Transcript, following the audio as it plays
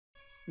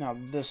Now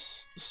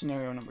this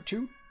scenario number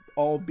 2,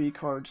 all B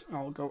cards, and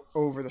I'll go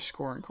over the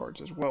scoring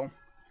cards as well.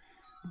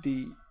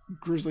 The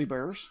grizzly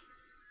bears,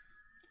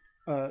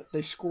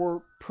 they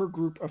score per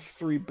group of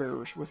 3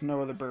 bears with no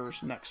other bears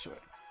next to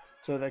it.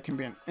 So they can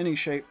be in any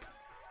shape.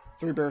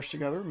 3 bears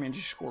together means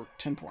you score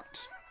 10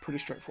 points. Pretty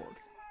straightforward.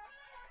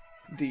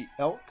 The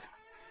elk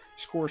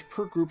scores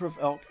per group of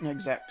elk in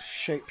exact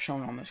shape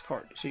shown on this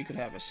card. So you could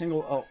have a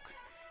single elk,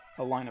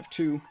 a line of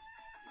 2,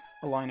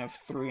 a line of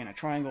 3 in a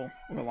triangle,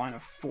 or a line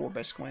of 4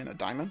 basically in a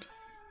diamond.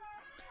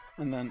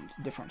 And then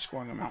different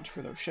scoring amounts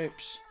for those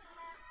shapes.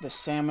 The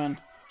salmon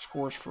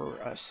scores for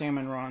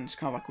salmon runs,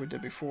 kind of like we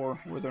did before,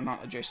 where they're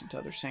not adjacent to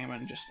other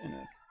salmon, just in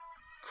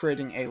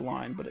creating a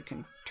line, but it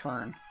can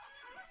turn.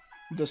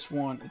 This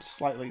one, it's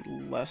slightly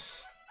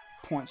less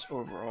points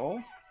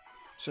overall,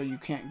 so you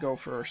can't go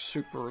for a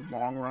super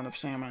long run of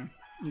salmon.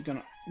 You're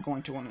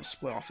going to want to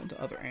split off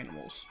into other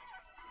animals.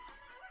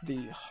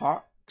 The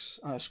hawks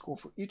score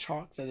for each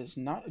hawk that is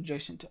not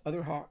adjacent to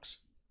other hawks,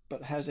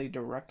 but has a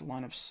direct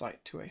line of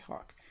sight to a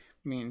hawk.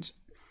 Means,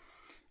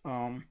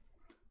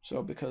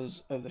 so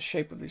because of the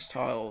shape of these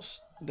tiles,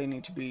 they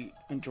need to be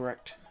in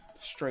direct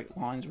straight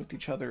lines with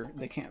each other.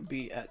 They can't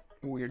be at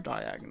weird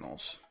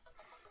diagonals.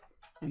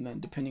 And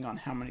then depending on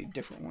how many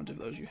different ones of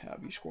those you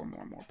have, you score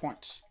more and more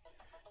points.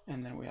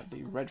 And then we have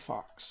the red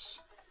fox.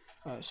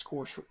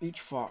 Scores for each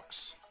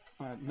fox,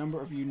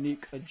 number of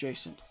unique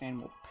adjacent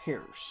animal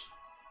pairs.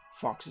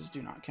 Foxes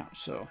do not count.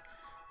 So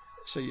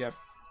you have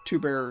 2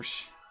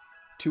 bears,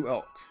 2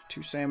 elk,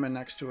 2 salmon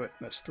next to it.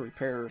 That's 3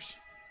 pairs.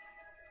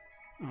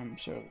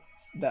 So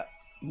that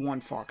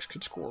 1 fox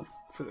could score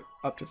for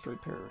up to 3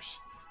 pairs.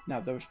 Now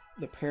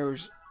the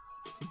pairs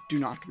do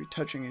not have to be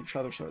touching each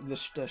other. So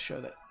this does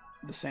show that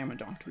the salmon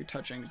don't have to be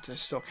touching to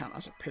still count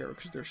as a pair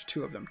because there's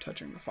 2 of them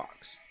touching the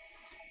fox.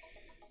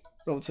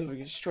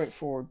 Relatively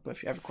straightforward, but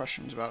if you have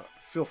questions about it,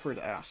 feel free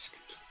to ask.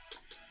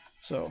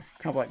 So,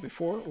 kind of like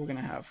before, we're going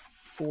to have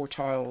 4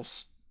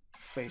 tiles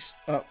face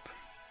up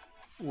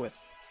with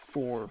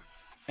 4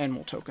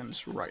 animal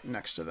tokens right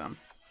next to them.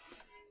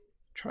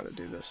 Try to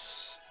do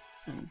this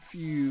in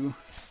view.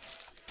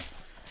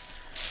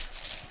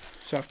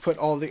 So I've put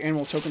all the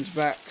animal tokens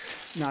back.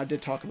 Now I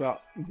did talk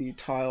about the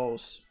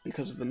tiles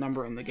because of the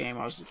number in the game.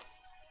 I was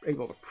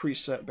able to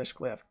preset,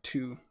 basically have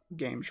 2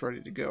 games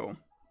ready to go.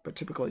 But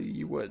typically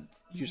you would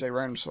use a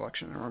random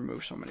selection and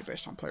remove so many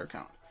based on player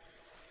count.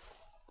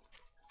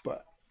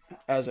 But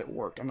as it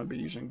worked, I'm going to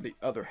be using the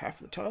other half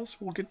of the tiles.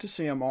 We'll get to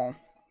see them all,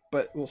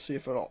 but we'll see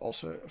if it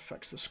also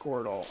affects the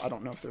score at all. I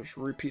don't know if there's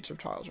repeats of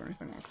tiles or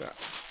anything like that.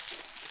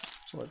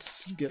 So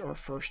let's get our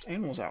first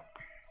animals out.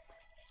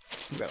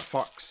 We've got a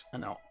fox,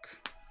 an elk,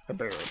 a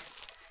bear,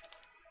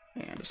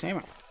 and a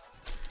salmon.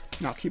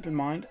 Now keep in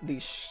mind,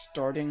 these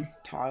starting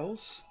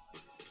tiles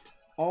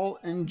all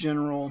in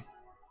general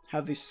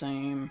have the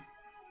same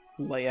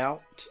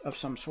layout of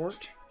some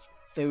sort.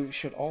 They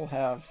should all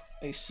have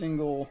a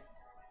single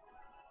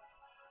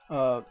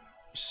habitat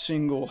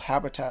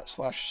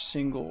 /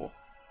 single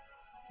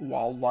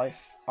wildlife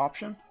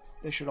option.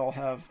 They should all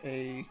have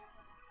a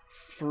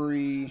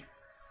 3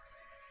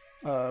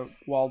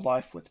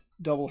 wildlife with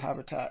double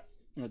habitat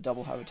and a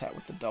double habitat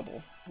with the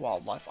double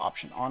wildlife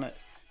option on it.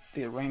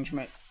 The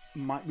arrangement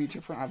might be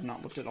different. I've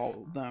not looked at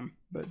all of them,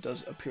 but it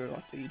does appear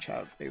like they each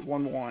have a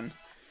 1-1,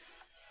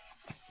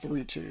 a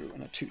 3-2,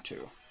 and a 2-2.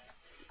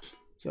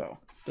 So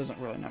it doesn't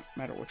really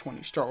matter which one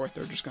you start with.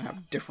 They're just going to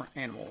have different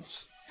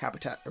animals,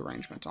 habitat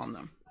arrangements on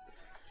them.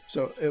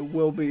 So it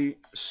will be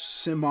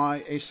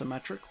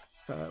semi-asymmetric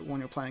when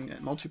you're playing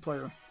it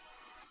multiplayer.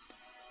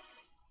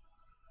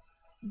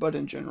 But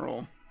in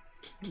general,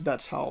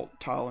 that's how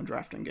tile and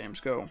drafting games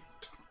go.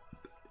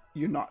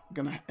 You're not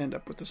going to end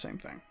up with the same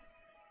thing.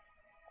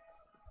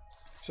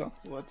 So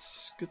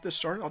let's get this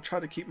started. I'll try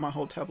to keep my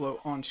whole tableau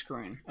on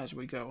screen as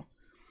we go.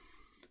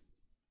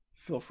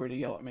 Feel free to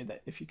yell at me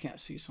that if you can't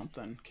see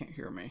something, can't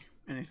hear me,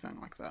 anything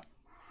like that.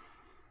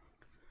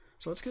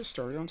 So let's get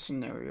started on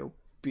scenario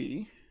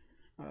B.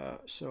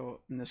 So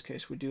in this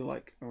case, we do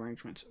like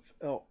arrangements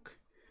of elk.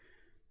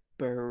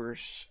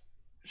 Bears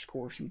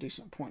score some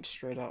decent points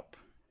straight up.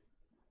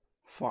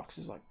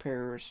 Foxes like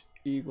pairs.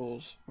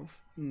 Eagles are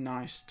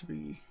nice to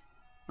be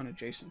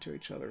unadjacent to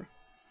each other.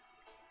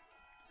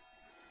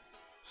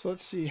 So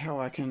let's see how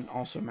I can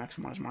also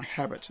maximize my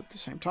habits at the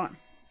same time.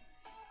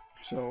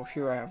 So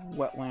here I have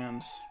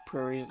wetlands,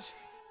 prairies,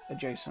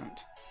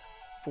 adjacent,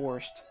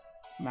 forest,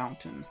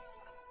 mountain,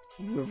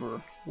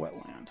 river,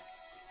 wetland.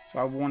 So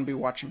I want to be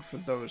watching for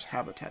those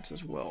habitats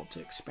as well to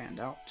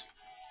expand out.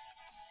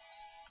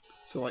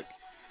 So like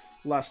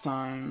last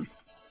time,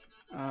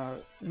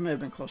 it may have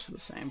been close to the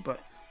same, but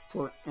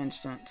for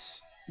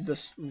instance,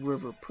 this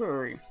river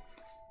prairie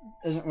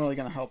isn't really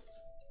going to help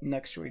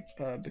next to each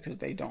because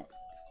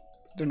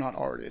they're not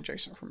already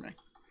adjacent from me.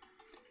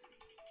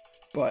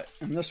 But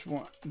in this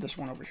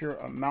one over here,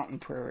 a mountain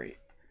prairie,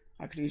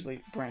 I could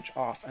easily branch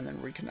off and then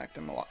reconnect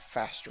them a lot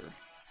faster.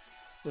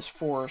 This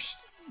forest,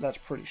 that's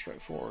pretty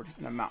straightforward,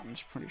 and a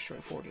mountain's pretty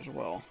straightforward as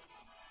well.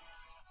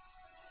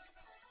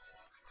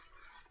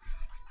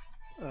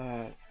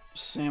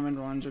 salmon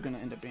runs are going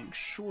to end up being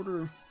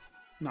shorter.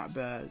 Not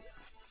bad.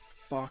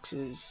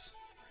 Foxes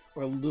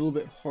are a little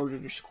bit harder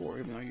to score,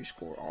 even though you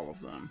score all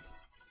of them.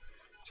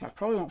 So I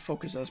probably won't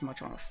focus as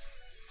much on a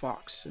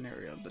fox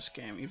scenario of this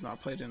game, even though I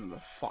played in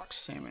the fox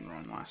salmon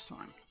run last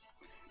time.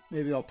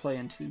 Maybe I'll play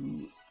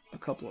into a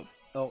couple of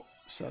elk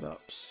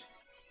setups,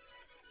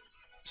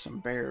 some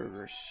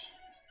bears,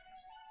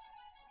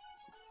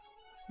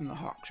 and the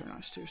hawks are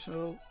nice too.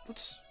 So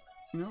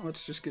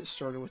let's just get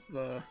started with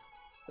the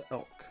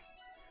elk.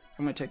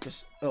 I'm gonna take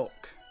this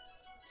elk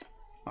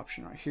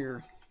option right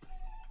here.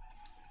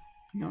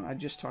 I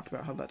just talked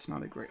about how that's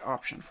not a great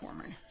option for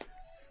me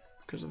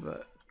because of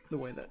the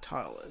way that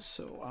tile is.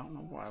 So I don't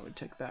know why I would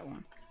take that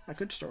one. I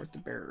could start with the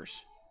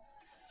bears.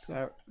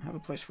 I have a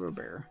place for a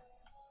bear.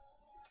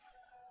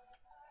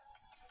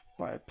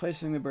 By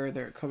placing the bear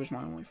there, it covers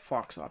my only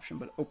fox option,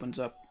 but it opens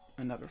up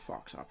another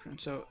fox option.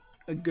 So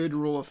a good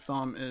rule of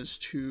thumb is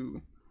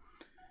to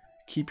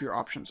keep your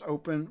options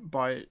open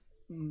by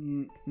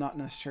not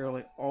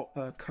necessarily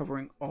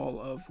covering all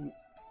of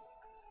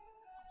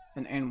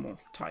an animal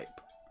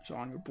type. So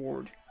on your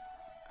board,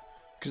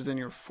 because then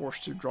you're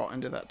forced to draw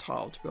into that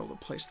tile to be able to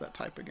place that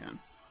type again.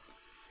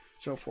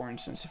 So for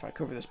instance, if I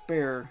cover this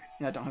bear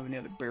and I don't have any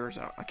other bears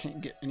out, I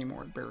can't get any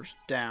more bears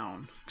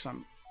down because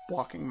I'm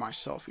blocking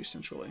myself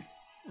essentially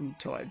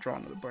until I draw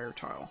another bear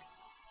tile.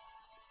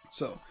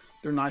 So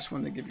they're nice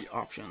when they give you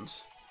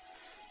options.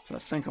 So I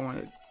think I want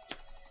to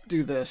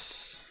do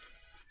this.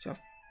 So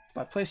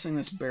by placing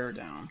this bear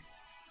down,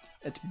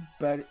 it's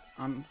better.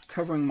 I'm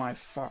covering my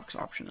fox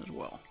option as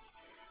well,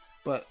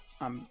 but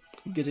I'm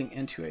getting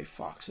into a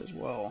fox as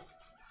well,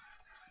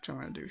 which I'm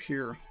going to do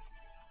here.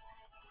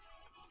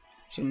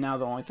 So now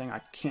the only thing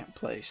I can't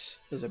place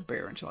is a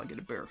bear until I get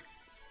a bear.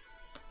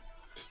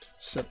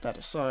 Set that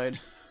aside.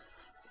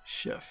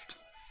 Shift.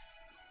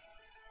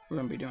 We're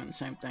going to be doing the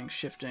same thing,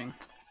 shifting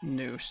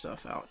new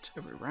stuff out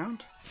every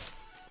round.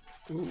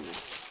 Ooh,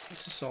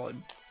 that's a solid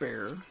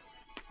bear.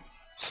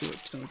 See what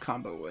it's going to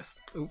combo with.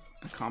 Ooh,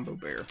 a combo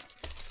bear.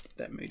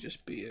 That may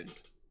just be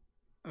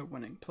a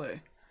winning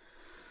play.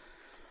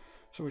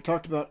 So we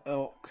talked about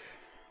elk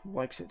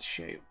likes its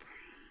shape.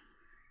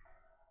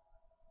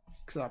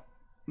 Because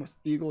with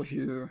eagle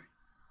here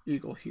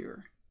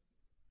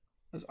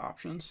as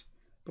options,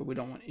 but we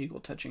don't want eagle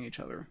touching each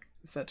other.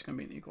 If that's going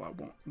to be an eagle, I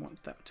won't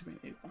want that to be an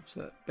eagle. So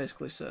that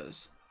basically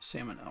says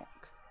salmon elk.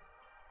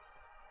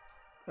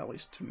 At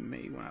least to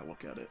me when I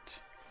look at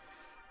it.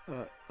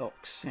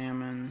 Elk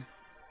salmon.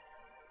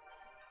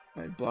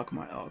 I'd block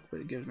my elk, but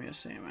it gives me a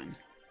salmon.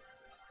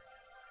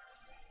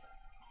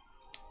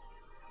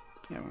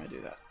 Yeah, I'm going to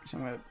do that. So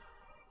I'm going to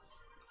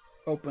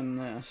open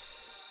this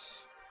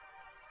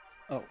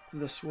elk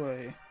this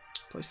way,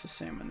 place the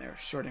salmon there,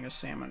 starting a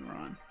salmon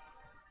run,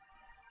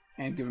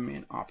 and giving me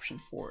an option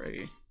for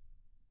a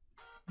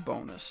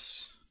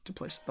bonus to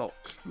place elk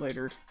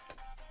later.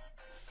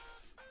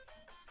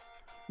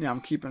 Now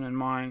I'm keeping in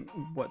mind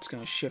what's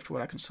going to shift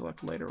what I can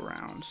select later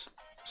rounds.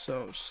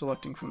 So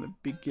selecting from the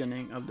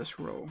beginning of this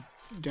row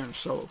during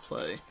solo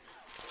play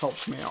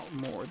helps me out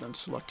more than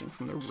selecting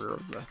from the rear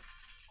of the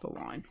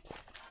line.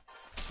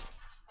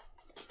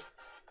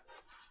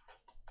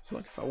 So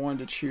like if I wanted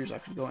to choose, I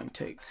could go ahead and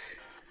take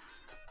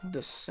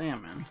this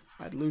salmon.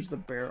 I'd lose the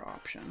bear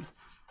option.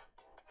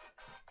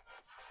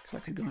 So I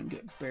could go ahead and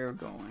get bear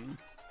going.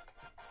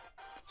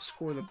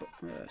 Score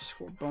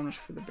bonus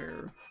for the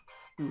bear.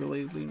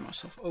 Really leaving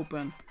myself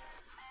open.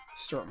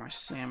 Start my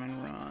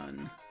salmon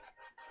run.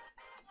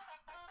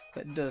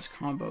 That does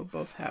combo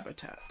both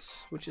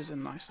habitats, which is a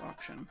nice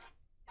option.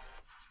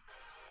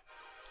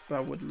 But I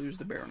would lose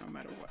the bear no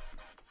matter what.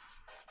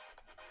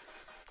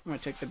 I'm going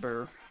to take the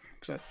bear,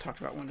 because I talked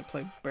about wanting to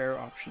play bear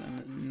option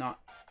and not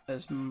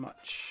as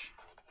much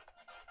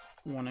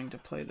wanting to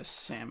play the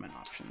salmon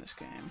option this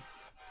game.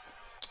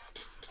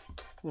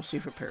 We'll see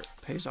if it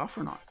pays off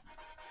or not.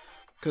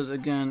 Because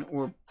again,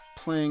 we're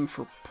playing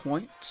for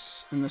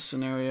points in this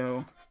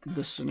scenario.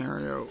 This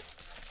scenario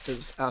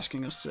is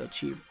asking us to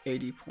achieve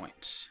 80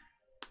 points.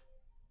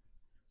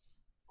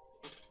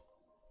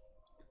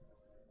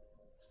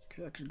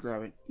 Okay, I could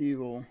grab an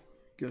eagle,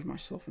 give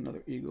myself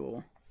another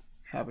eagle.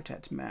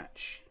 Habitats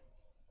match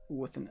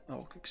with an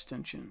elk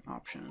extension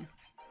option.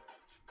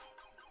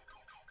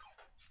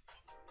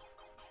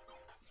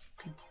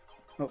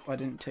 Oh, I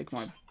didn't take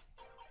my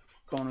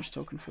bonus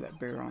token for that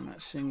bear on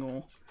that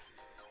single.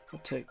 I'll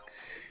take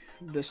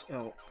this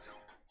elk.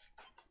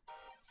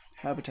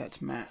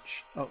 Habitats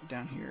match elk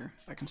down here.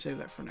 I can save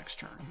that for next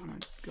turn. I'm going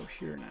to go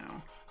here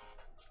now.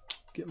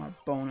 Get my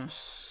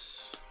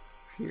bonus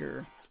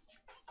here.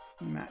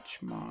 Match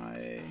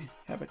my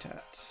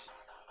habitats.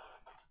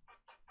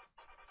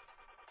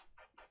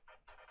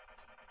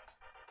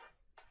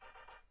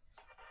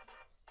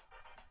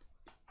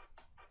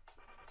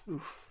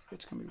 Oof,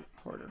 it's going to be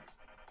harder.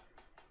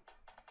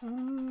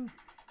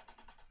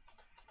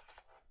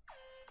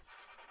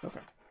 Okay,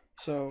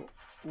 so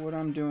what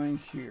I'm doing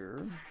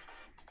here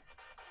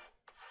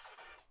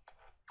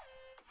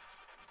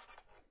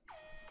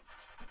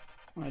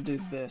I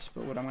do this,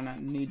 but what I'm going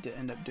to need to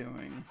end up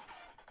doing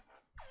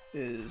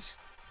is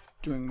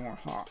doing more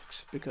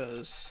hawks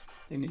because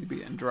they need to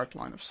be in direct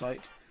line of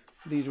sight.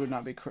 These would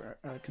not be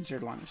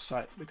considered line of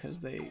sight because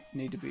they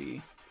need to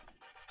be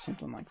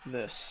something like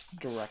this,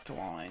 direct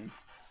line.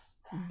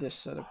 This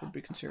setup would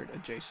be considered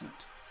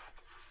adjacent.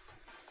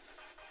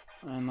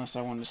 Unless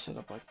I wanted to set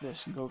up like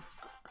this and go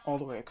all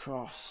the way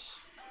across.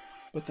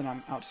 But then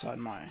I'm outside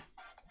my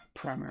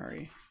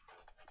primary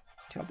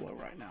tableau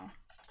right now.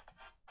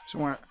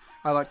 So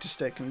I like to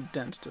stay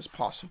condensed as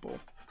possible.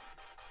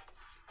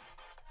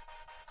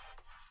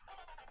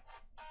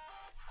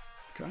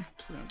 Okay,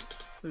 so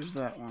there's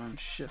that one.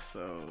 Shift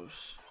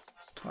those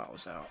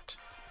tiles out.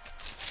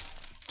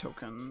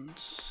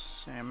 Tokens,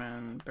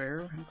 salmon,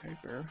 bear. Okay,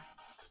 bear.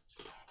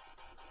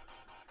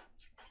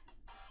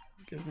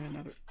 Give me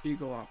another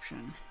eagle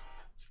option.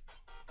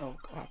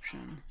 Elk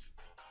option.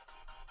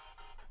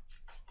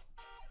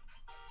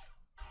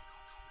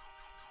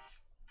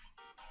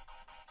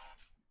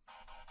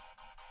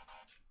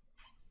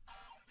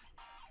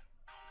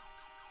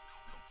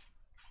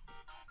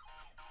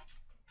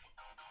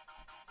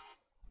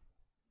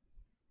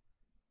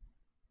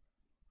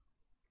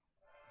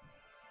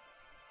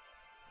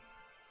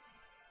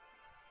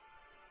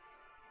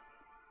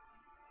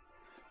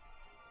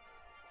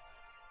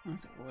 Okay,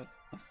 what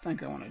I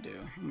think I want to do,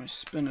 I'm going to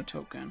spin a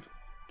token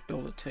to be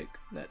able to take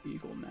that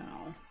eagle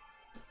now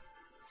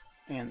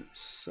and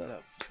set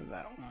up for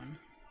that one.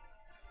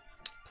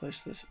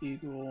 Place this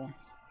eagle.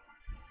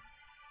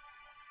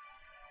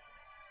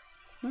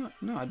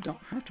 No, I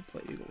don't have to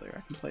play eagle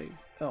there. I can play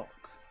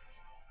elk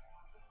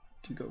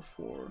to go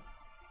for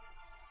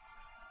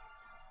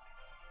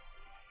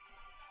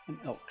an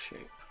elk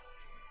shape.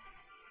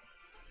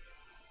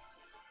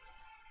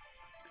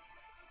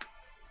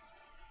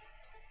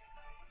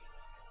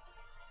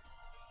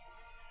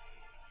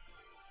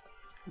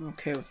 I'm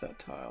okay with that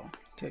tile.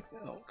 Take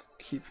the elk,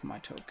 keep my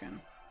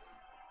token.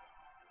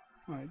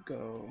 I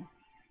go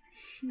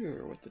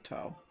here with the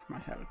tile for my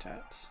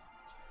habitats.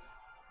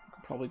 I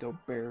could probably go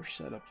bear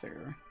set up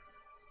there.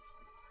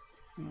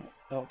 And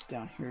elk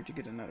down here to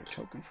get another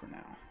token for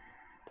now.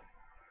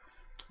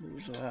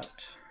 Lose that.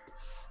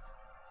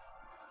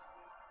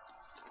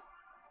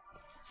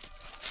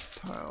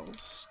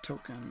 Tiles,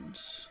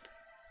 tokens.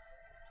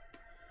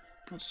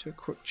 Let's do a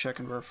quick check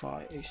and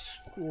verify a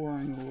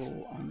scoring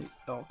rule on the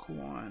elk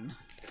one,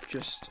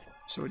 just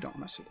so we don't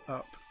mess it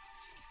up.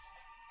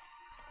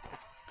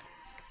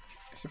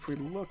 Because if we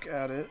look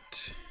at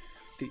it,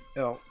 the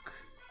elk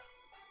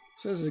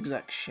says the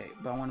exact shape,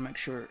 but I want to make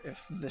sure if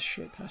this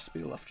shape has to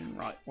be left and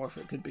right, or if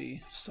it could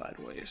be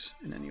sideways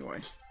in any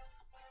way.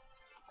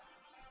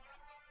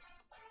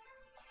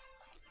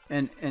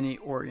 And any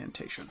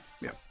orientation,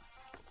 yep.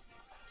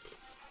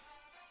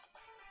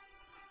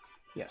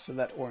 Yeah, so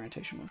that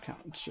orientation would count.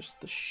 It's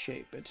just the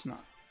shape. It's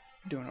not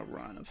doing a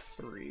run of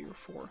 3 or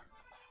 4.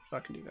 So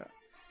I can do that.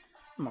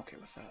 I'm okay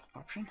with that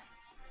option.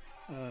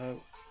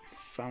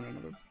 Found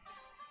another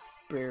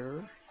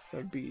bear.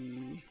 That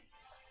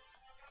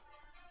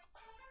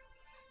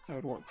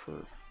would work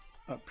for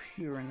up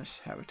here in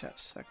this habitat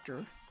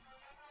sector.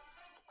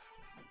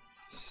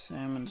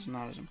 Salmon's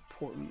not as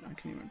important. I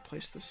can even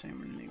place the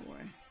salmon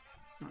anyway.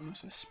 Not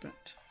unless I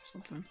spent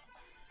something.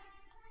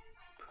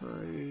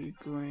 Prairie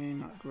green,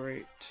 not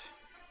great.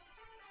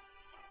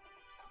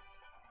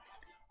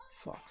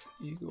 Fox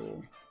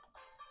eagle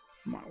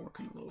might work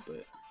in a little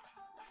bit.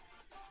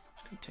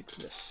 Just gonna take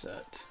this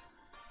set.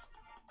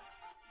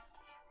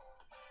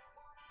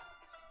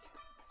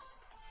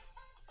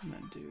 And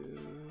then do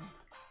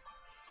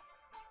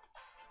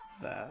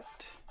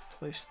that.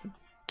 Place the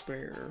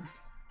bear.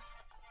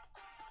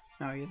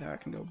 Now either I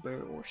can go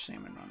bear or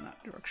salmon on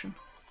that direction.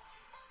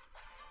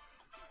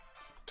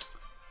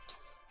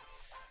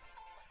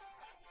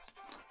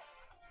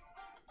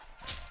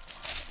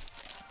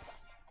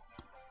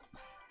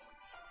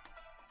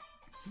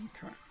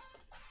 Okay.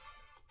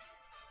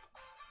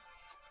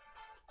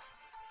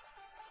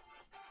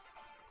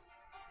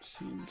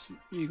 Seeing some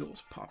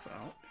eagles pop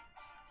out.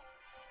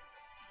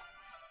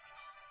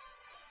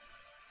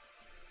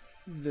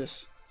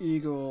 This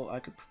eagle I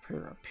could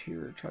prepare up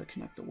here, try to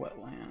connect the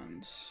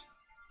wetlands.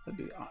 That'd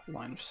be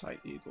line of sight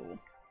eagle.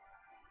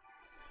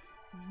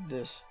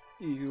 This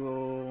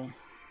eagle,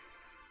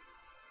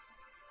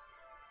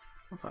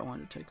 if I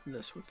wanted to take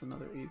this with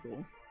another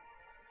eagle,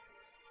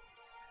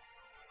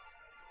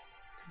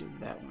 do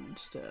that one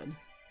instead.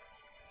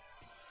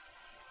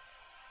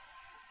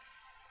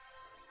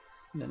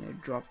 And then I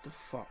drop the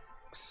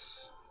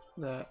fox.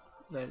 That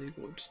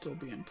eagle would still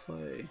be in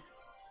play.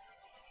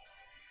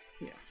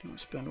 Yeah, I'm gonna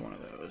spend one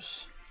of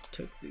those.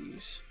 Take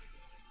these.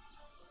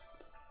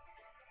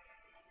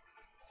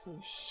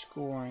 So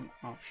scoring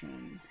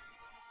option.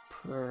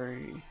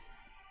 Prairie.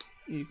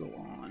 Eagle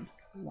on.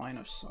 Line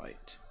of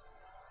sight.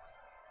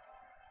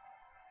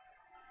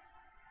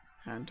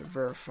 And to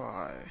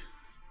verify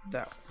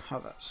that how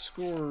that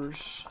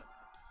scores,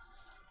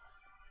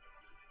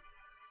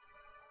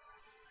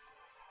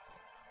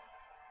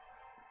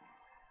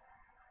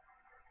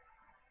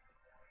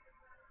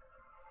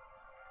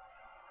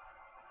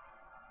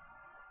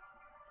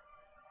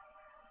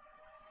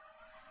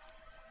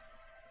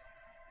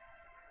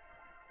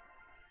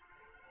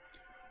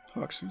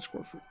 Hawks can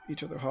score for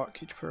each other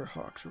hawk. Each pair of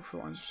hawks or for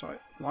lines of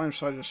sight. Line of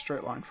sight is a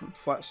straight line from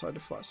flat side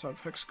to flat side of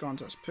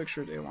hexagons as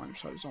pictured. A line of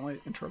sight is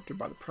only interrupted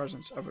by the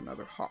presence of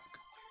another hawk.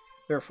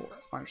 Therefore,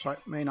 line of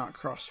sight may not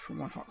cross from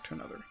one hawk to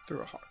another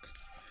through a hawk.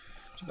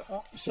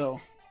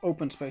 So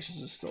open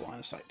spaces is still line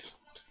of sight.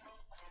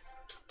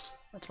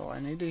 That's all I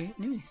need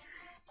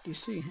to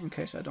see in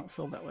case I don't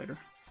fill that later.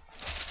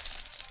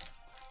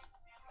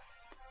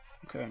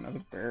 Okay,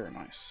 another bear.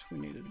 Nice. We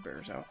needed the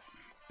bears out,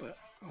 but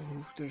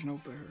oh, there's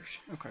no bears.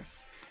 Okay.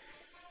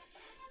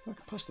 I can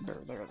place the bear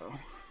there though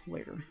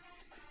later.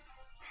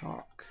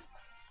 Hawk.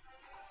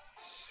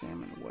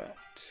 Salmon wet.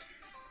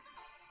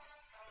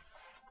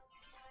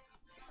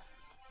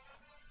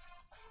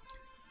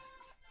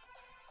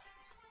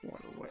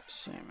 Water wet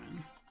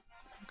salmon.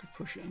 I could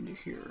push it into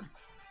here.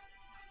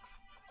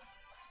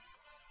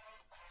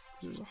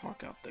 There's a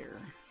hawk out there.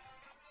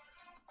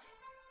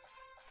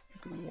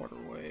 I can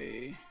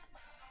waterway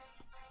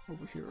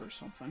over here or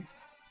something.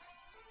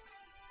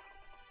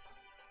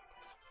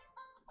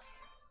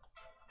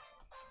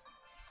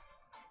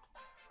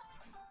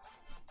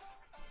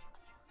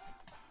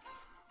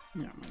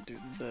 Yeah, I'm gonna do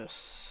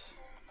this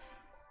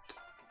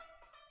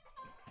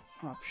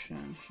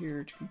option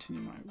here to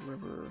continue my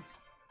river.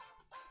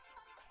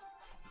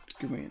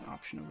 Give me an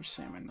option of a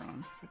salmon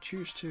run. If I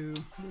choose to,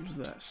 there's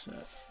that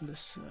set, this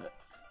set.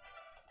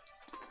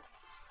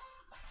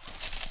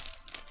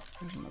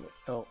 There's another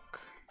elk.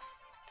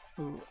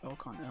 Ooh,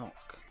 elk on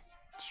elk.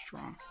 It's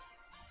strong.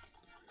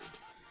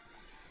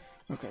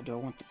 Okay, do I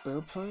want the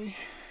bear play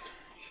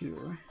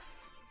here?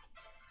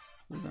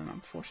 Well, then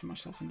I'm forcing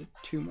myself into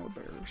 2 more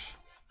bears.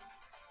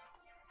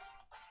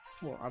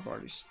 Well, I've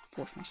already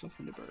forced myself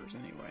into bears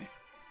anyway.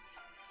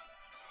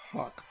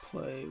 Hawk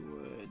play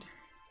would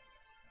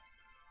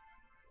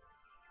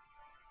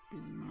be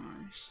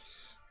nice.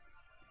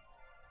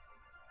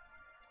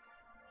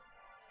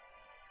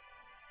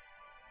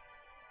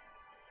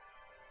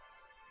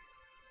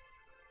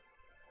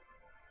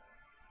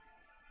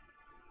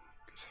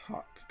 Because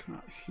hawk could come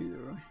out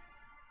here.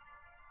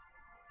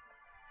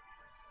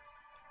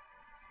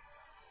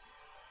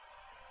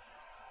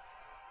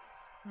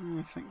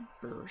 I think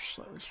bear is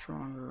slightly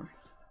stronger.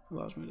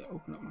 Allows me to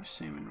open up my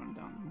salmon run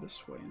down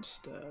this way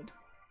instead.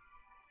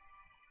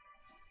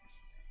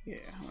 Yeah,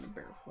 I want a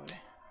bear play.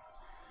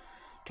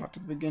 Talked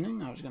at the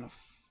beginning, I was going to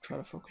try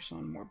to focus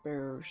on more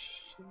bears,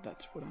 so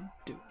that's what I'm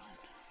doing.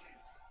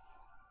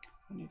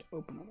 I need to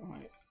open up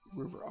my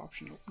river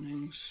option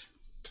openings.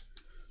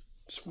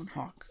 Just 1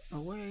 hawk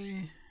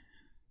away.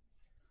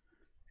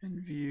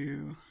 In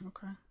view,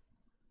 okay.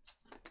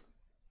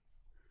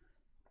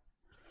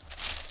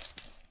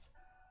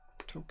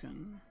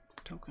 Token,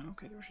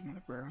 okay, there's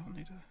another bear. I'll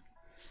need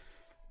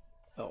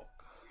a elk.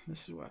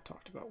 This is what I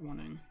talked about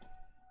wanting.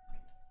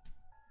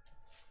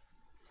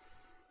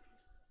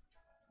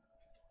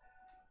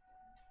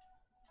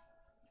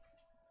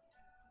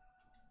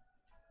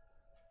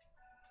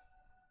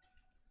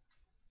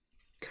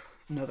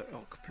 Another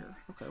elk pair.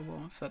 Okay,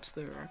 well, if that's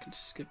there, I can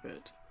skip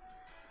it.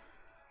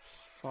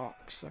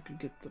 Fox, I could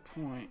get the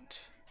point.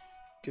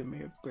 Give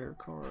me a bear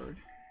card.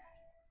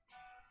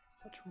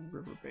 That's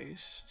river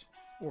based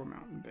or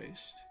mountain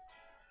based.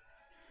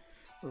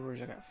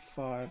 Rivers, I got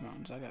 5.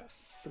 Mountains, I got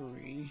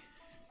 3.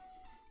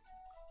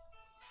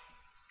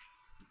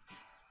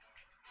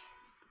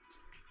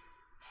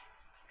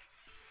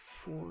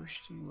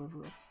 Forest and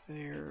river up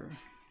there.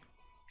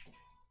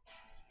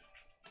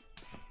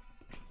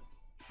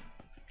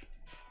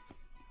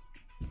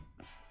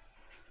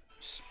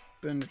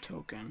 Spend a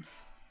token.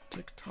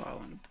 Take a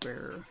tile and a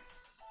bear.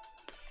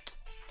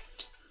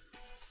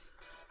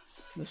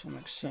 This will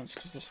make sense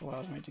because this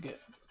allows me to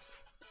get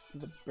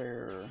the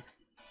bear.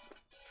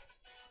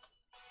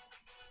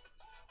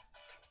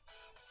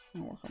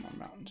 I'll work on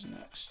my mountains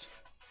next.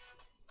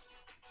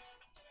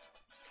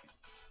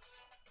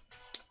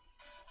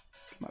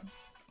 My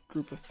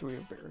group of 3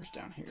 of bears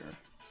down here.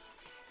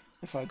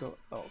 If I go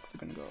elk, they're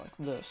going to go like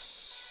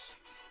this.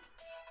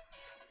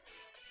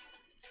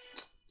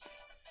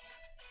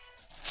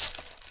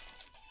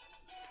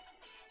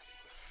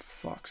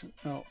 Fox and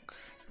elk.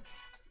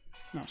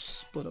 Now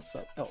split up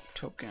that elk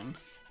token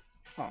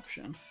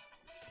option.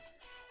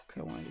 Okay,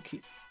 I wanted to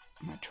keep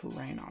my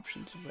terrain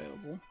options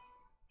available.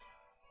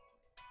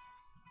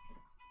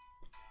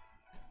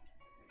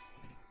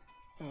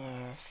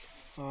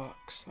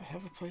 Fox. I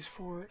have a place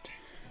for it.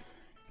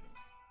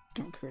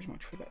 Don't care as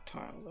much for that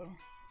tile though.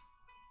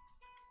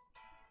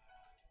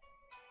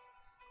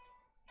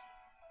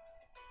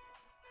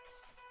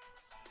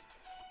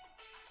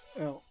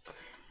 Elk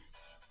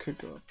could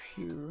go up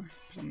here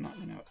because I'm not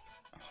gonna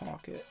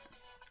hawk it.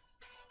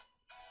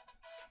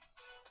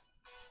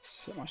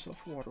 Set myself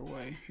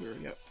waterway here.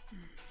 Yep.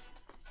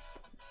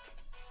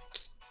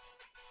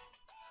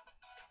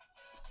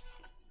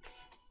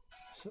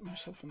 Set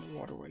myself in the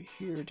waterway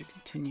here to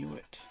continue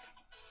it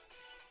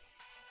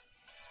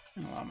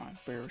and allow my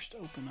bears to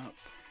open up.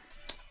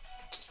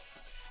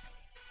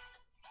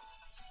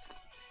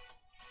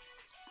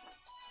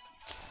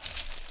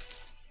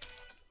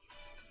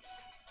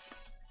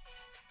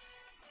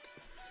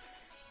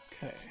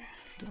 Okay,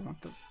 do I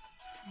want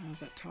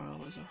that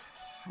tile as a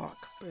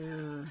hawk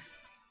bear?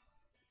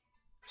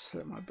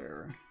 Select my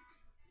bear.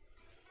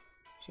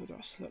 So do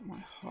I select my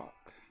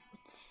hawk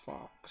with the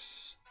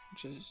fox,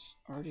 which is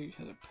already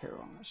has a pair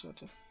on it, so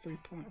that's a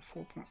 3-point,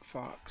 4-point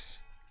fox.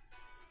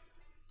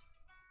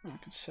 And I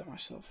can set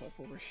myself up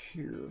over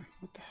here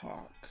with the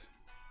hawk.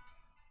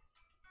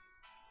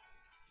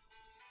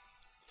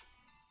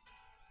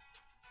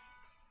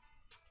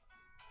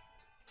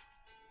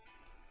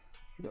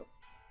 We go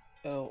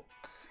elk.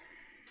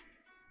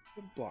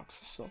 It blocks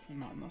itself,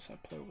 and not unless I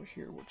play over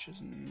here, which is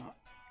not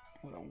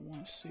what I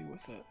want to see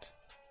with it.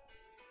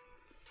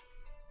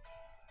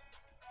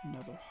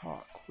 Another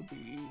hawk would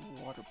be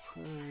water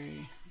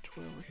prairie, which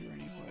we're over here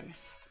anyway.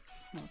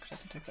 No, because I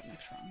can take that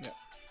next round. Yeah,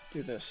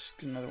 do this.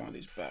 Get another one of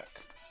these back.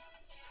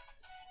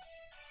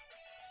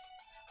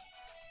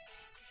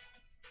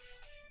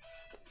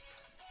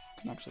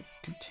 I can actually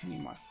continue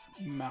my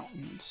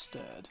mountain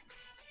instead.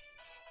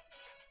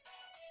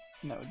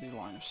 And that would be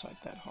line of sight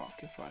that hawk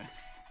if I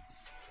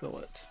fill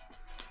it.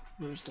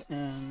 There's the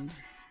end.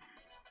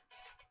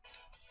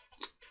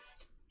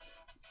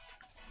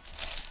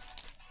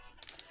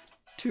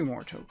 Two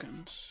more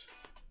tokens.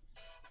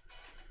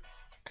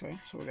 Okay,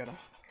 so we got a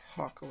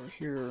hawk over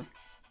here.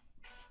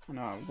 I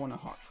know I want a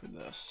hawk for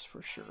this,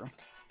 for sure.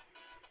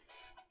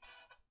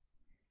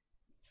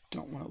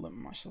 Don't want to limit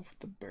myself with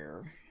the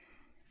bear.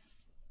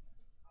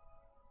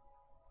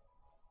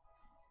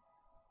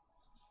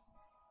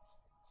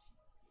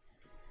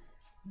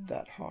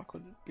 That hawk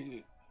would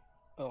be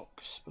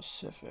elk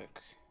specific.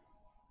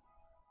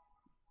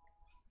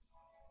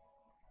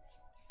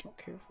 Don't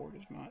care for it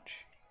as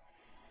much.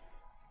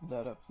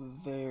 That up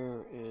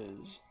there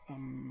is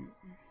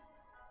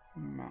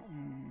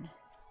mountain,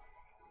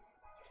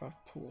 5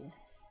 pool,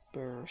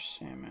 bear,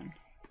 salmon,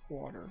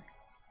 water.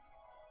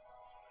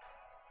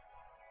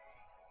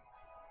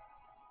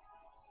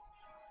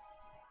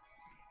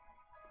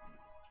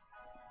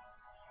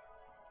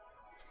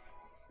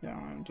 Yeah,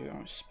 I'm gonna do. I'm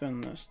gonna spin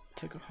this,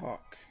 take a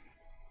hawk,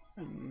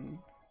 and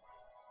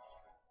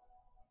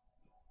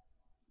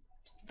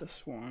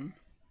this one.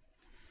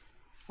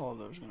 All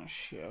those are gonna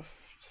shift.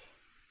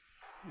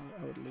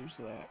 I would lose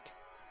that.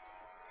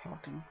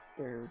 Hawk and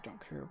bear, don't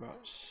care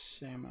about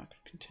salmon. I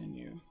could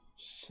continue.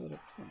 Set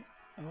up for an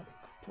elk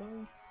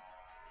play.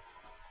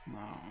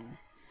 No.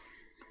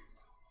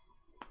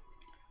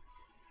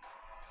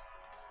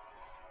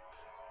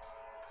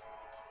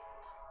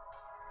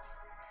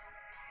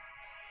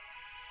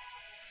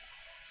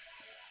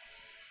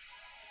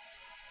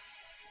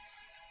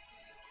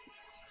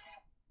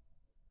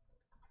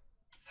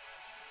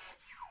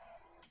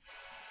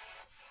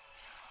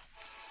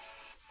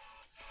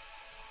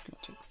 Gonna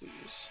take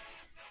these.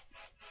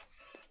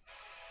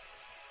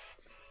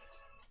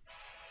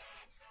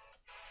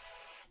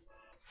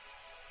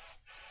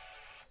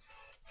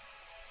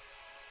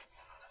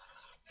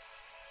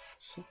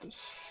 Set this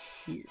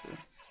here.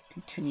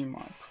 Continue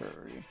my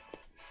prairie.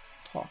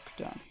 Hawk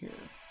down here.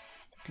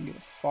 I can get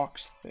a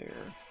fox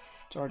there.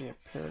 It's already a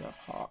paired up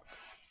hawk.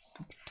 I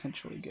can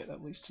potentially get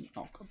at least an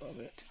elk above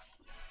it.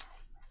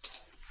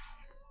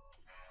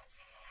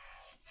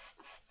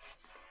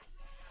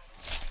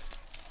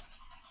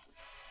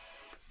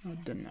 I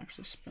didn't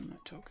actually spin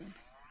that token.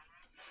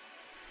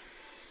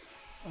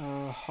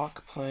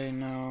 Hawk play,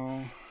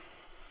 no.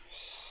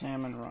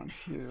 Salmon run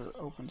here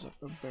opens up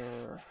a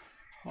bear.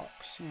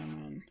 Hawk,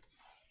 salmon.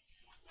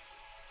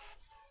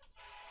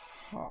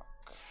 Hawk.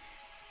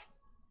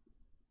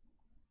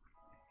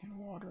 And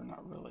water,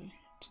 not really.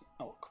 It's an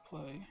elk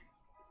play.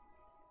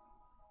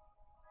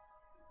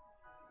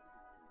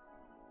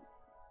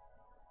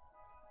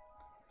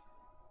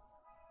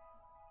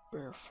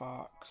 Bear,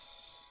 fox.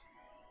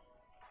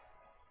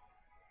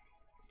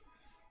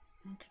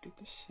 I could get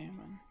the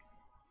salmon.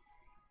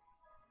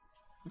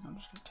 I think I'm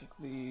just going to take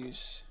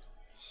these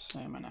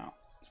salmon out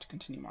to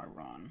continue my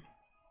run.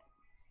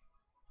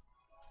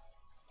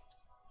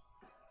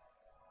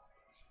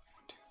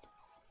 1, 2, 3,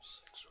 4,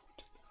 6, 1,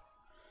 2,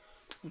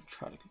 3. I'm going to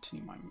try to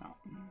continue my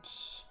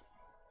mountains.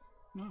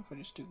 No, if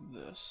I just do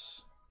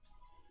this,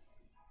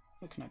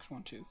 it connects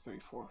 1, 2, 3,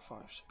 4, 5,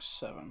 6,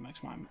 7.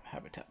 Makes my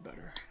habitat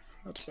better.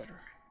 That's better.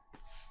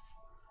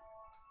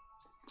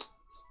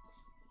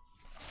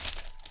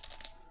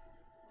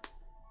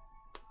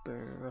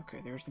 Bear.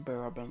 Okay, there's the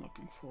bear I've been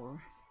looking for.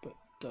 But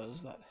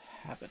does that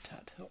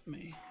habitat help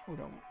me? Or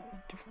do I want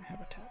a different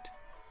habitat?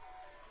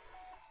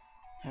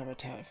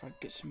 Habitat, if I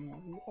get some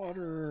more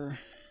water,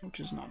 which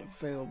is not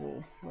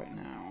available right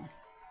now.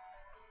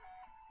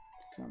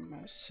 I'm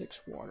at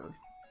 6 water.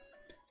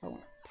 I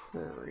want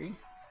prairie.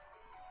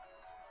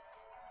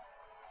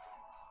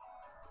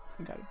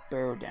 I got a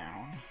bear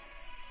down.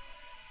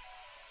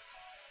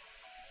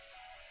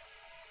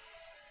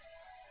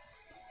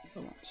 I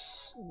want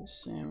the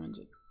salmon's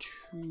a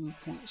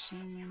 2-point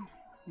salmon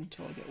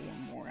until I get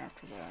one more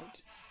after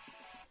that.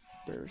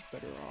 Bear's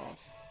better off.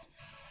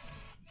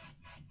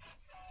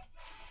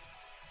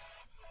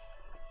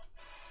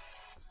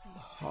 The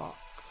hawk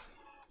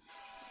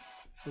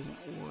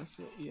isn't worth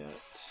it yet.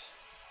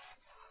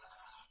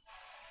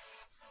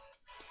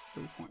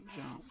 3-point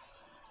jump.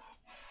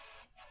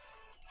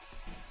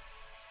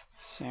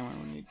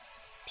 Salmon, we need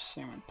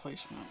salmon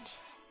placement.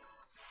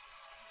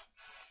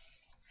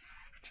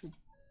 Should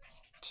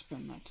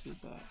spend that to do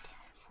that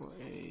for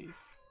a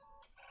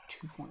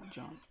 2-point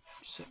jump.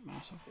 Sit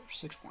massive or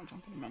 6-point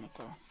jump in a minute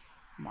though.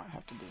 Might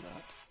have to do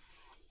that.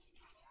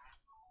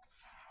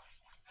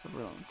 But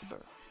really with the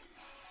bear.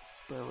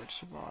 Bear would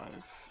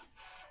survive.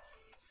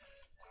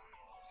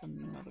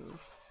 Another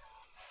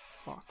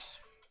fox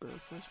bear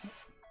placement.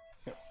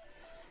 Yep.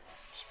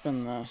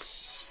 Spin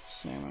this,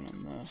 salmon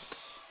in this.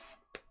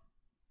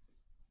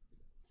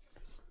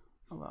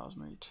 Allows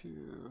me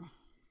to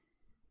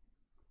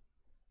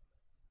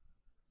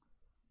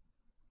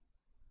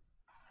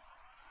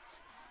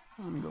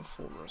I'm gonna go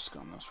full risk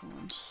on this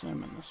one.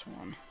 Salmon this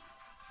one.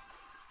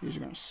 These are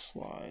gonna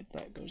slide.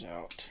 That goes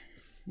out.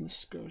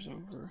 This goes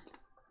over.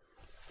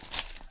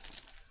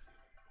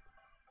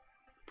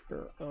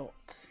 Bear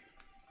elk.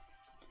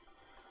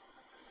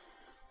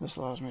 This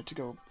allows me to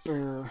go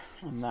bear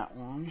on that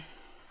one.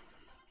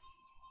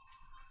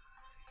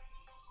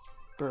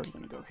 Bear's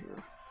gonna go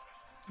here.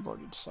 I've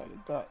already decided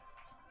that.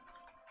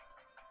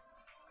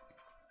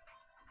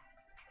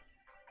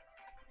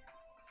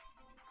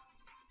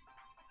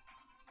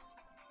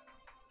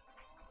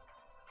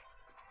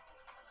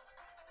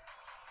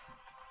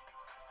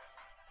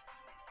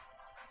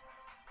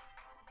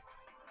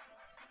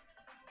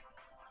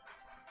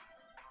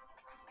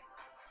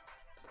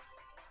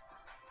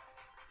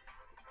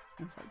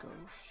 If I go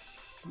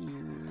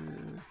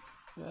here,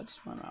 that's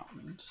my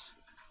mountains.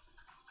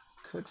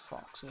 Could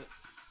fox it.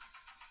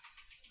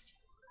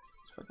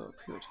 So if I go up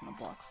here, it's going to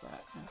block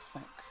that, I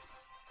think.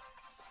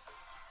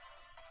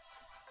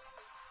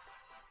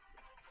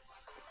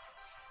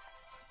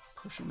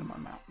 Push into my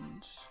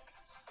mountains.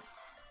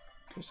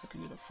 Guess I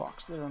can get a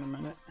fox there in a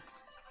minute.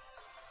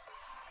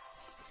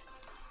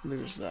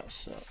 Lose that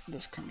set.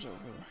 This comes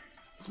over.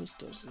 This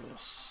does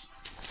this.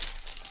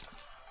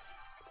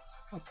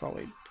 I'll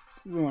probably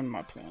ruin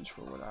my plans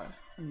for what I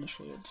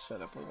initially had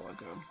set up a while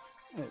ago.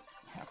 It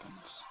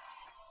happens.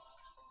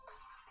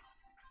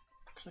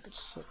 Because I could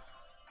sit.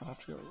 I'd have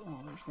to go. Oh,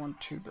 there's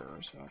 2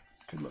 bears. So I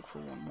could look for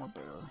one more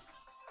bear.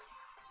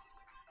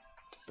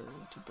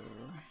 It's a bear.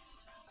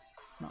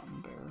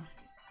 Mountain bear.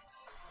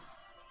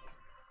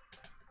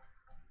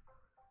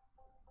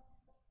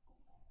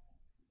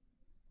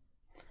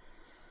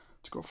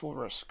 Let's go full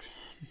risk.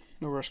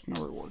 No risk,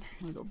 no reward.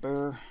 I'm gonna go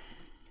bear.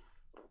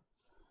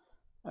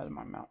 Add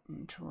my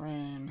mountain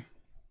terrain.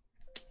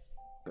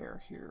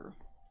 Bear here.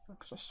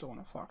 Because I still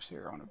want a fox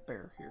here. I want a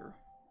bear here.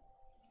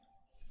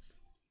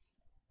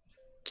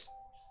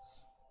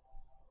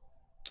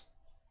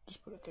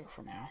 Just put it there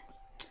for now.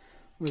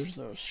 Lose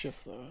those,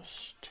 shift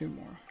those. 2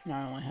 more. Now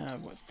I only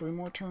have, what, 3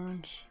 more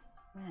turns?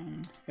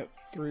 Yep,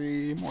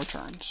 3 more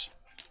turns.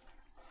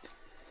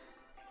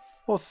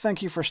 Well,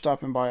 thank you for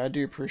stopping by. I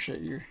do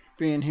appreciate you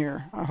being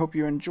here. I hope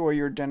you enjoy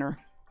your dinner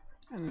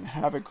and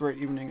have a great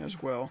evening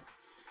as well.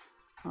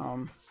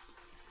 I'm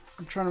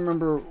trying to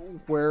remember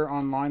where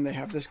online they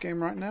have this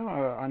game right now.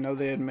 I know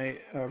they had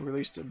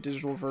released a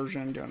digital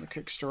version during the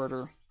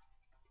Kickstarter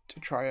to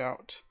try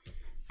out.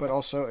 But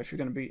also, if you're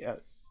going to be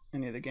at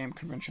any of the game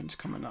conventions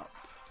coming up,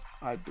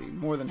 I'd be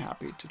more than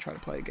happy to try to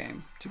play a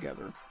game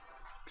together.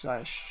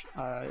 Because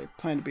I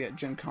plan to be at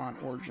Gen Con,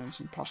 Origins,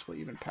 and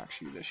possibly even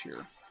PAX U this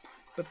year.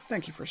 But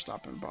thank you for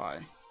stopping by.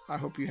 I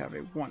hope you have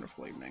a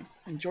wonderful evening.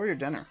 Enjoy your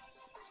dinner.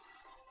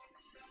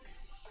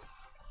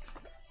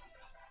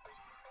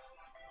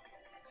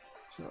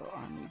 So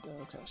I need to,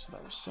 okay, so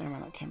that was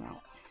salmon that came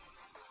out.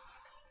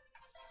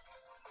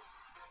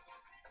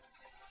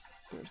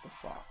 There's the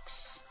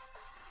fox.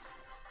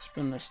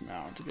 Spin this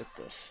now to get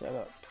this set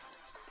up.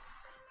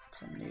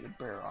 Because I need a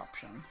bear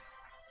option.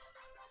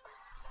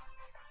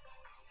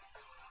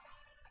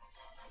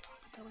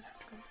 That would have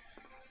to go.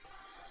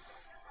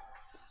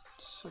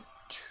 It's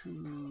a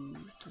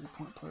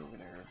 2-3-point play over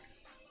there.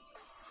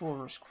 Full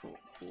risk, full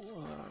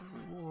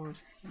reward.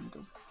 And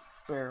go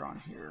bear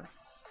on here.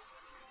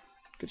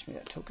 Gets me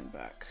that token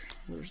back.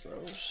 Where's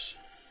those?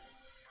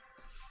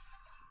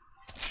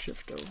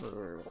 Shift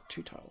over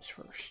 2 tiles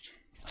first.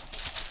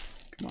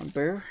 Come on,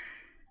 bear.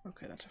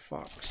 Okay, that's a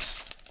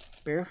fox.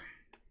 Bear?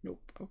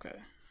 Nope. Okay.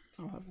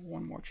 I'll have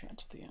 1 more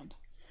chance at the end.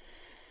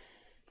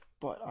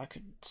 But I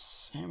could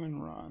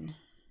salmon run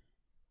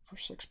for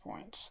 6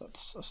 points.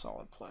 That's a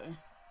solid play.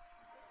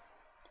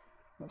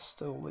 That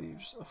still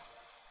leaves a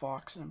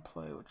fox in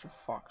play, which a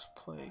fox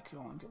play could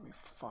only get me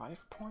 5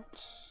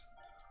 points.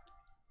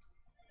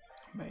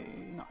 May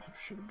not have,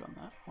 should have done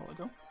that a while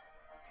ago.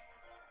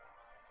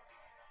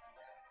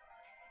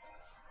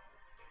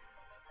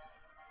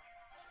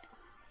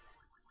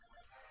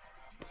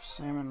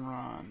 Salmon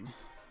run.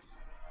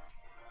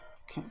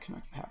 Can't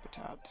connect the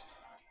habitat.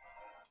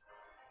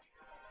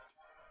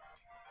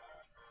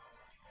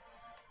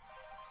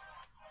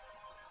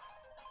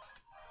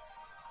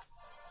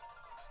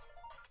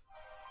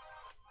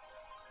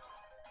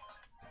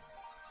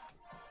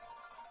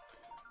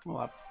 Well,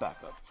 I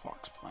back up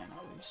fox playing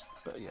at least.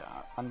 But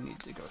yeah, I need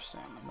to go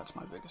salmon. That's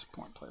my biggest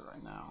point play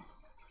right now.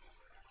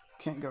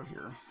 can't go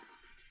here.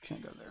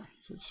 Can't go there.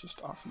 So it's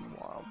just off in the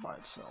wild by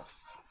itself.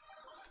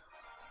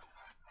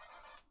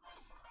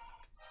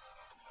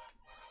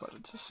 But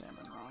it's a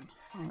salmon run.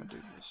 I'm going to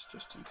do this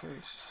just in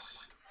case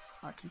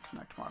I can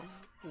connect my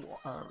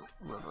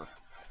river.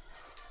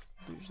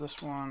 Use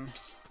this one.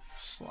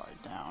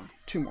 Slide down.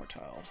 2 more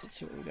tiles. Let's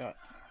see what we got.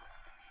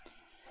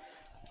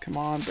 Come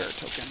on, bear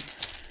token.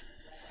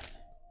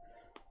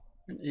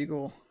 An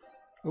eagle.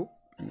 Oh,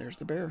 and there's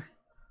the bear.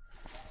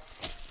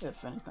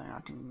 If anything,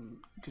 I can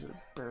get a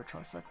bear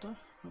trifecta.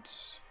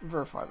 Let's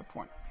verify the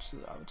point so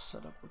that I would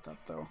set up with that,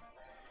 though.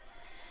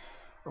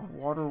 A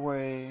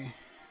waterway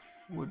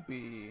would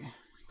be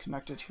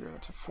connected here.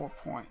 That's a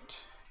 4-point.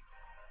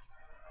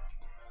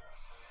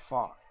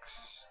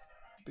 Fox.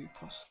 B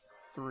plus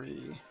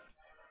 3.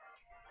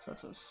 So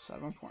that's a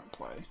 7-point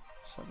play.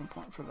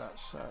 7-point for that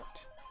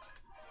set.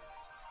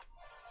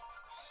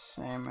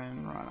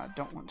 Salmon run. I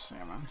don't want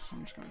salmon. So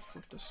I'm just going to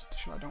flip this to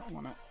show I don't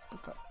want it.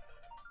 But that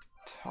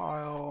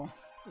tile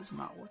is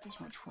not worth as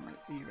much for me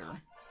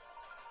either.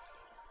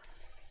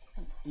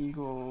 An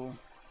eagle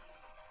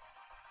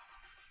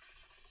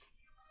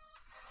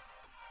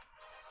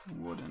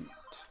wouldn't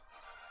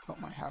help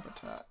my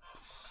habitat.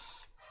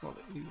 Well,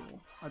 the eagle,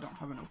 I don't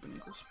have an open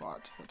eagle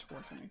spot that's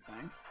worth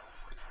anything.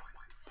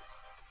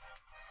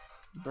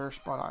 Bear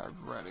spot I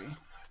have ready.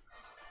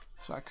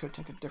 So I could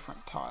take a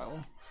different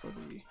tile for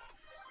the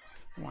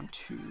 1,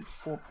 2,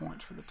 4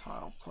 points for the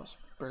tile, plus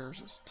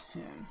bears is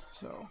 10.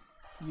 So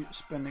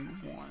spending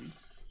 1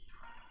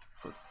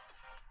 for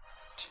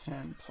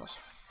 10 plus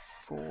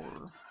 4,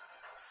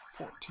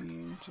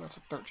 14. So that's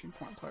a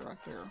 13-point play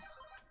right there.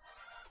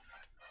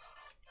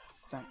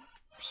 That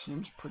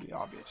seems pretty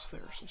obvious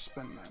there. So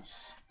spend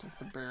this. Take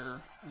the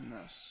bear and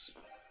this.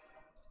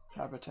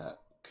 Habitat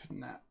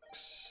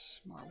connects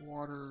my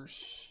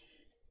waters.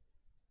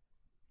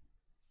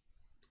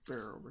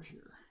 Bear over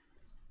here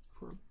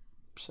for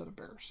a set of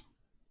bears.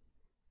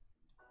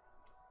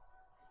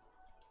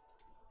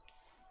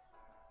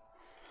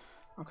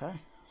 Okay,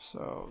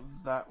 so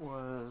that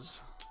was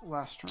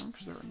last turn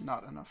because there were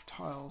not enough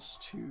tiles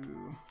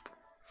to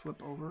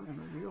flip over and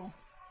reveal.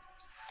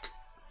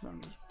 So I'm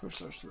just push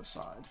those to the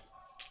side.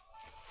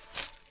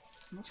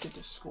 Let's get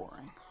to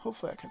scoring.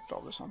 Hopefully I kept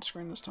all this on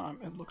screen this time.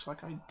 It looks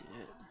like I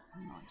did.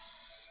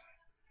 Nice.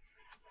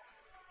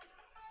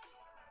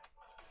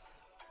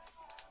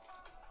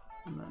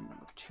 And then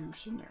number 2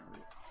 scenario.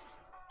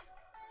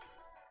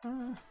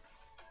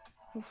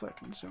 Hopefully I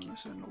can zoom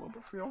this in a little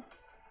bit for y'all.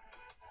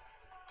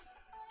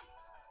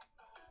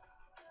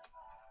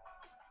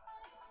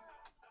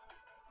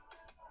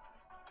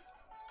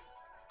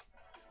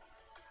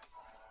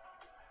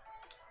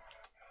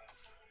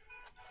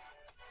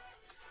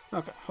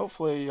 Okay,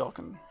 hopefully y'all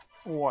can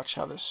watch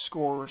how this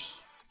scores.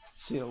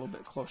 See it a little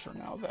bit closer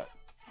now that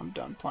I'm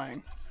done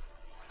playing.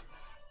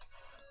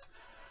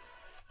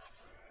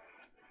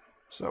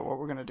 So what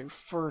we're going to do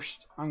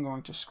first, I'm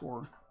going to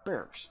score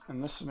bears.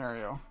 In this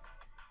scenario,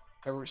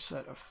 every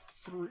set of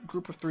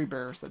group of 3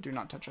 bears that do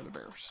not touch other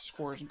bears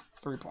scores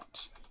 3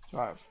 points. So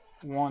I have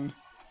 1,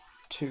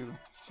 2,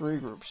 3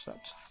 groups.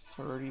 That's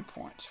 30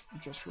 points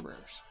just for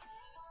bears.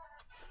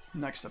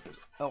 Next up is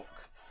elk.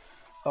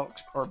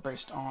 Elks are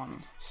based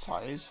on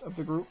size of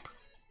the group.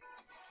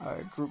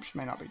 Groups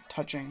may not be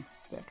touching.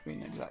 They have to be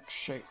in the exact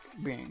shape,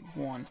 being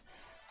 1,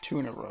 2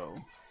 in a row,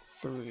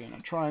 3 in a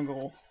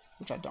triangle,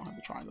 which I don't have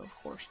the triangle,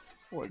 of course,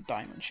 or a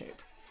diamond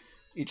shape.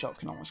 Each elk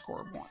can only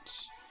score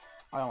once.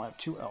 I only have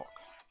 2 elk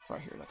right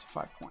here. That's a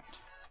 5-point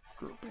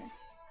grouping.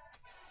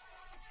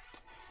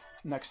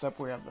 Next up,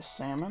 we have the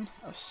salmon.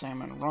 A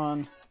salmon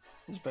run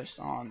is based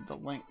on the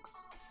length.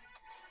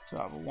 So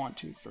I have a 1,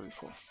 2, 3,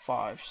 4,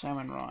 5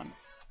 salmon run.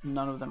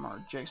 None of them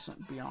are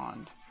adjacent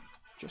beyond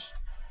just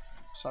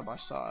side by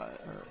side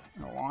or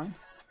in a line.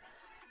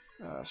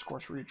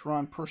 Scores for each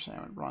run per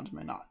salmon. Runs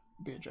may not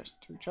be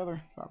adjacent to each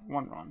other. So I have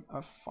 1 run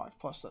of 5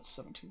 plus, that's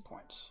 17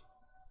 points.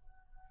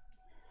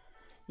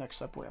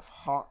 Next up we have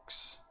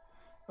hawks.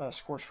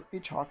 Scores for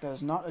each hawk that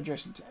is not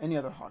adjacent to any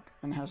other hawk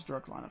and has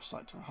direct line of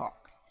sight to a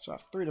hawk. So I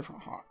have 3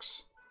 different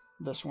hawks.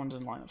 This one's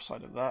in line of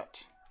sight of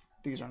that.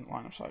 These are in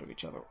line of sight of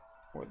each other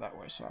or that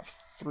way. So I have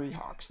 3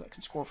 hawks that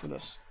can score for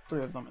this.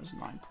 3 of them is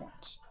 9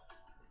 points.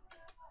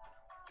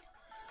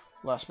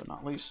 Last but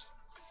not least,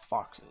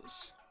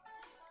 foxes.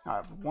 I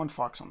have 1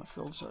 fox on the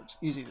field, so it's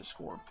easy to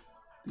score.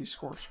 These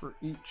scores for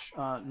each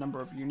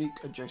number of unique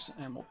adjacent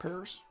animal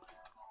pairs.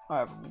 I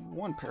have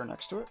 1 pair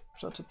next to it,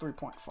 so that's a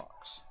 3-point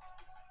fox.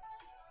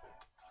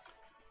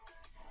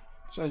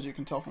 So as you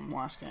can tell from the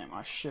last game,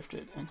 I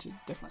shifted into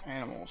different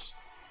animals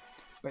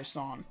based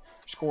on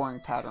scoring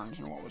patterns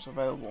and what was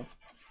available.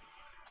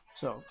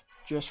 So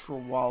just for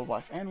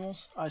wildlife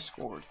animals, I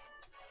scored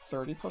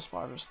 30 plus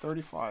 5 is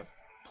 35,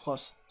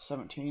 plus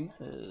 17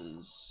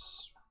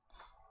 is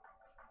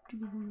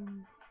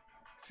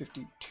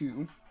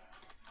 52,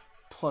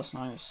 plus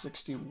 9 is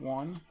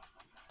 61,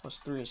 plus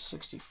 3 is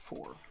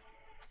 64.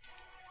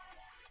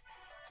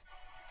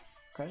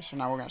 Okay, so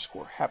now we're going to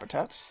score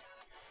habitats.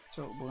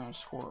 So we're going to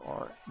score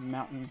our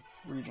mountain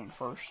region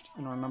first.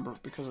 And remember,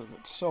 because of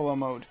its solo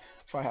mode,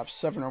 If I have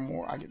 7 or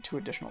more, I get 2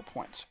 additional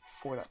points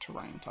for that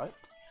terrain type.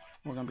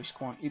 We're going to be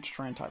scoring each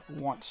terrain type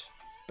once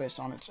based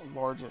on its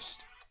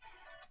largest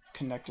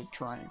connected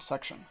terrain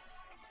section.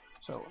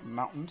 So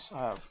mountains,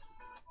 I have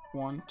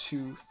 1,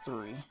 2,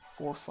 3,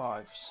 4,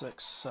 5,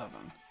 6, 7,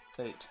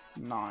 8,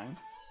 9,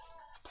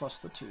 plus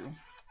the 2.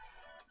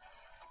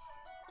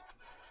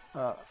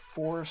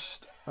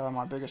 Forest,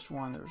 my biggest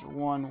one, there's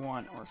 1,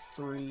 1, or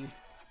 3,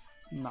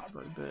 not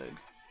very big.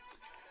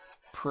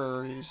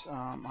 Prairies,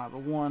 I have a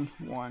 1,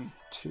 1,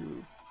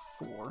 2,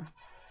 4,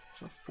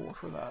 so 4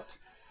 for that.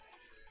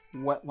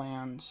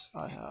 Wetlands,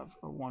 I have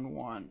a 1,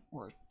 1,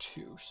 or a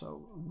 2,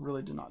 so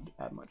really did not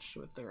add much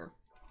to it there.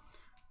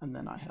 And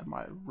then I have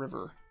my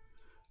river,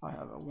 I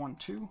have a 1,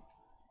 2,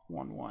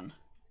 1, 1,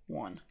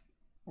 1,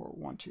 or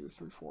 1, 2,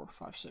 3, 4,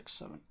 5, 6,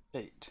 7,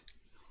 8.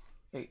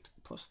 8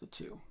 plus the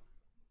 2.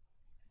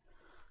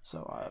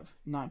 So I have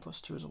 9 plus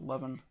 2 is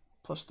 11,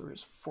 plus 3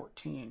 is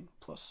 14,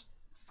 plus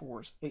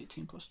 4 is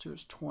 18, plus 2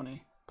 is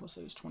 20, plus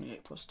 8 is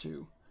 28, plus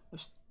 2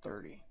 is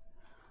 30.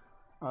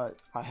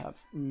 I have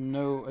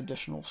no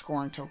additional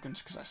scoring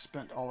tokens because I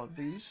spent all of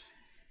these.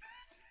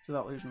 So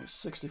that leaves me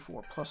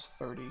 64 plus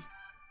 30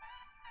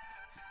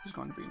 is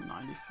going to be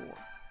 94.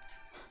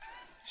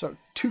 So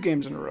 2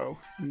 games in a row,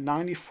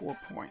 94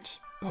 points,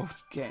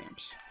 both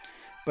games.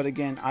 But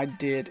again, I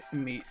did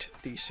meet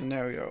the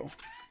scenario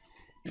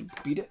and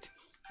beat it,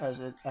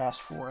 as it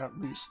asked for at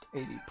least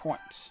 80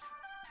 points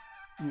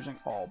using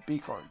all B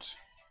cards.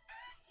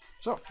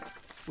 So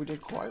we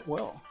did quite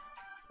well.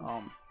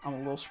 I'm a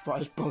little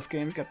surprised both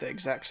games got the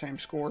exact same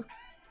score,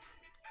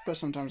 but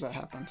sometimes that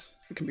happens.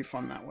 It can be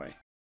fun that way.